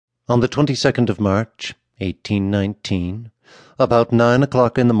On the 22nd of March, 1819, about 9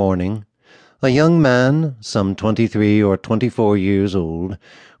 o'clock in the morning, a young man, some 23 or 24 years old,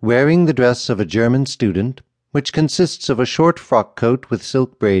 wearing the dress of a German student, which consists of a short frock-coat with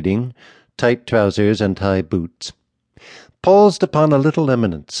silk braiding, tight trousers and high boots, paused upon a little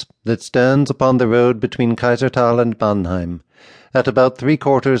eminence that stands upon the road between Kaiserthal and Mannheim, at about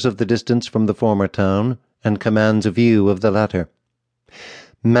 3/4 of the distance from the former town, and commands a view of the latter.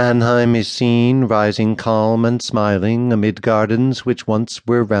 Mannheim is seen rising calm and smiling amid gardens which once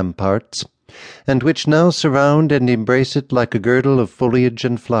were ramparts, and which now surround and embrace it like a girdle of foliage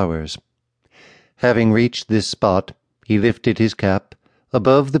and flowers. Having reached this spot, he lifted his cap,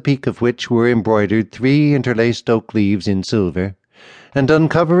 above the peak of which were embroidered 3 interlaced oak leaves in silver, and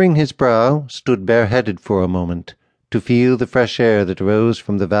uncovering his brow, stood bareheaded for a moment, to feel the fresh air that rose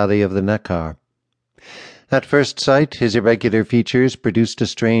from the valley of the Neckar. At first sight his irregular features produced a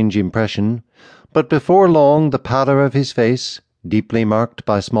strange impression, but before long the pallor of his face, deeply marked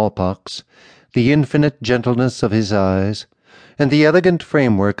by smallpox, the infinite gentleness of his eyes, and the elegant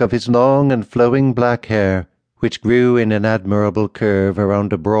framework of his long and flowing black hair, which grew in an admirable curve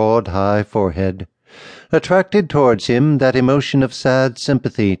around a broad, high forehead, attracted towards him that emotion of sad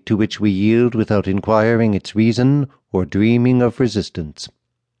sympathy to which we yield without inquiring its reason or dreaming of resistance.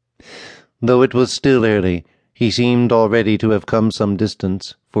 Though it was still early, he seemed already to have come some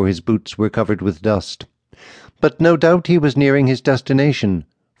distance, for his boots were covered with dust. But no doubt he was nearing his destination,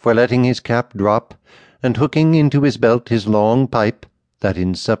 for letting his cap drop, and hooking into his belt his long pipe, that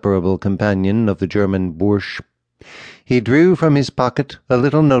inseparable companion of the German Bursch, he drew from his pocket a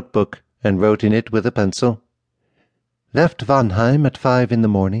little notebook and wrote in it with a pencil, "Left Mannheim at 5 in the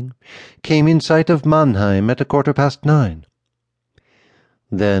morning, came in sight of Mannheim at 9:15.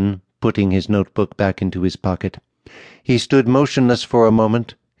 Then, putting his notebook back into his pocket, he stood motionless for a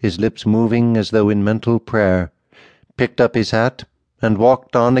moment, his lips moving as though in mental prayer, picked up his hat, and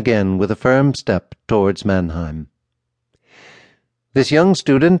walked on again with a firm step towards Mannheim. This young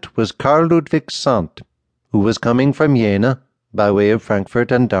student was Karl-Ludwig Sant, who was coming from Jena, by way of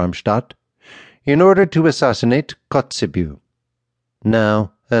Frankfurt and Darmstadt, in order to assassinate Kotzebue.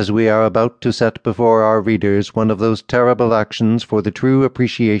 Now, as we are about to set before our readers one of those terrible actions for the true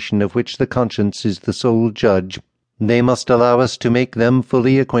appreciation of which the conscience is the sole judge, they must allow us to make them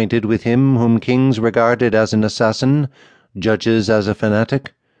fully acquainted with him whom kings regarded as an assassin, judges as a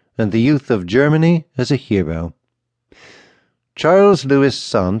fanatic, and the youth of Germany as a hero. Charles Louis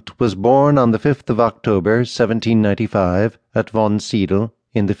Sant was born on the 5th of October, 1795, at von Siedel,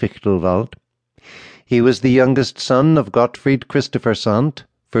 in the Fichtelwald. He was the youngest son of Gottfried Christopher Sant,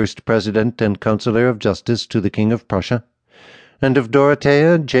 first President and Councillor of Justice to the King of Prussia, and of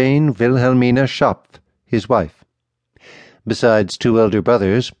Dorothea Jane Wilhelmina Schopf, his wife. Besides 2 elder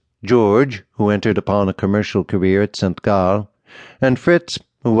brothers, George, who entered upon a commercial career at St. Gall, and Fritz,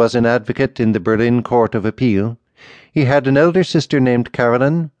 who was an advocate in the Berlin Court of Appeal, he had an elder sister named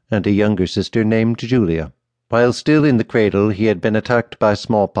Caroline and a younger sister named Julia. While still in the cradle he had been attacked by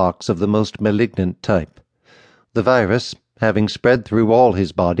smallpox of the most malignant type. The virus, having spread through all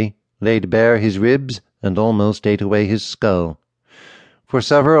his body, laid bare his ribs and almost ate away his skull. For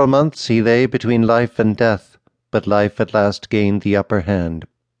several months he lay between life and death, but life at last gained the upper hand.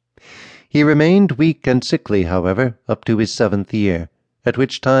 He remained weak and sickly, however, up to his 7th year, at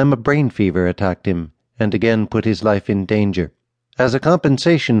which time a brain fever attacked him, and again put his life in danger. As a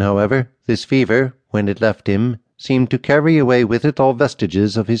compensation, however, this fever, when it left him, seemed to carry away with it all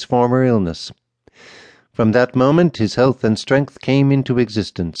vestiges of his former illness. From that moment his health and strength came into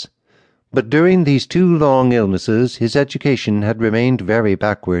existence, but during these 2 long illnesses his education had remained very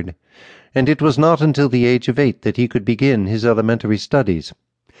backward, and it was not until the age of 8 that he could begin his elementary studies.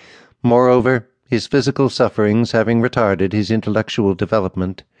 Moreover, his physical sufferings having retarded his intellectual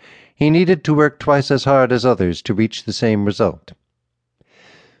development, he needed to work twice as hard as others to reach the same result.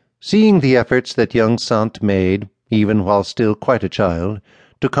 Seeing the efforts that young Sant made, even while still quite a child,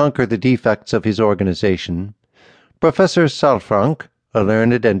 to conquer the defects of his organization, Professor Salfranck, a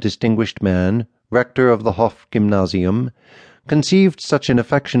learned and distinguished man, rector of the Hof-Gymnasium, conceived such an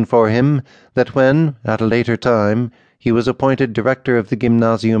affection for him that when, at a later time, he was appointed director of the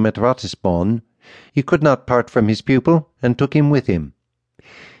Gymnasium at Ratisbon, he could not part from his pupil and took him with him.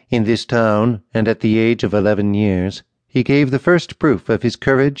 In this town, and at the age of 11 years, he gave the first proof of his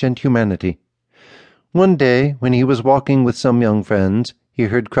courage and humanity. One day, when he was walking with some young friends, he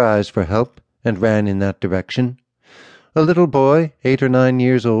heard cries for help, and ran in that direction. A little boy, 8 or 9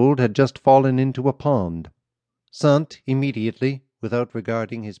 years old, had just fallen into a pond. Sant immediately, without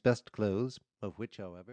regarding his best clothes, of which, however,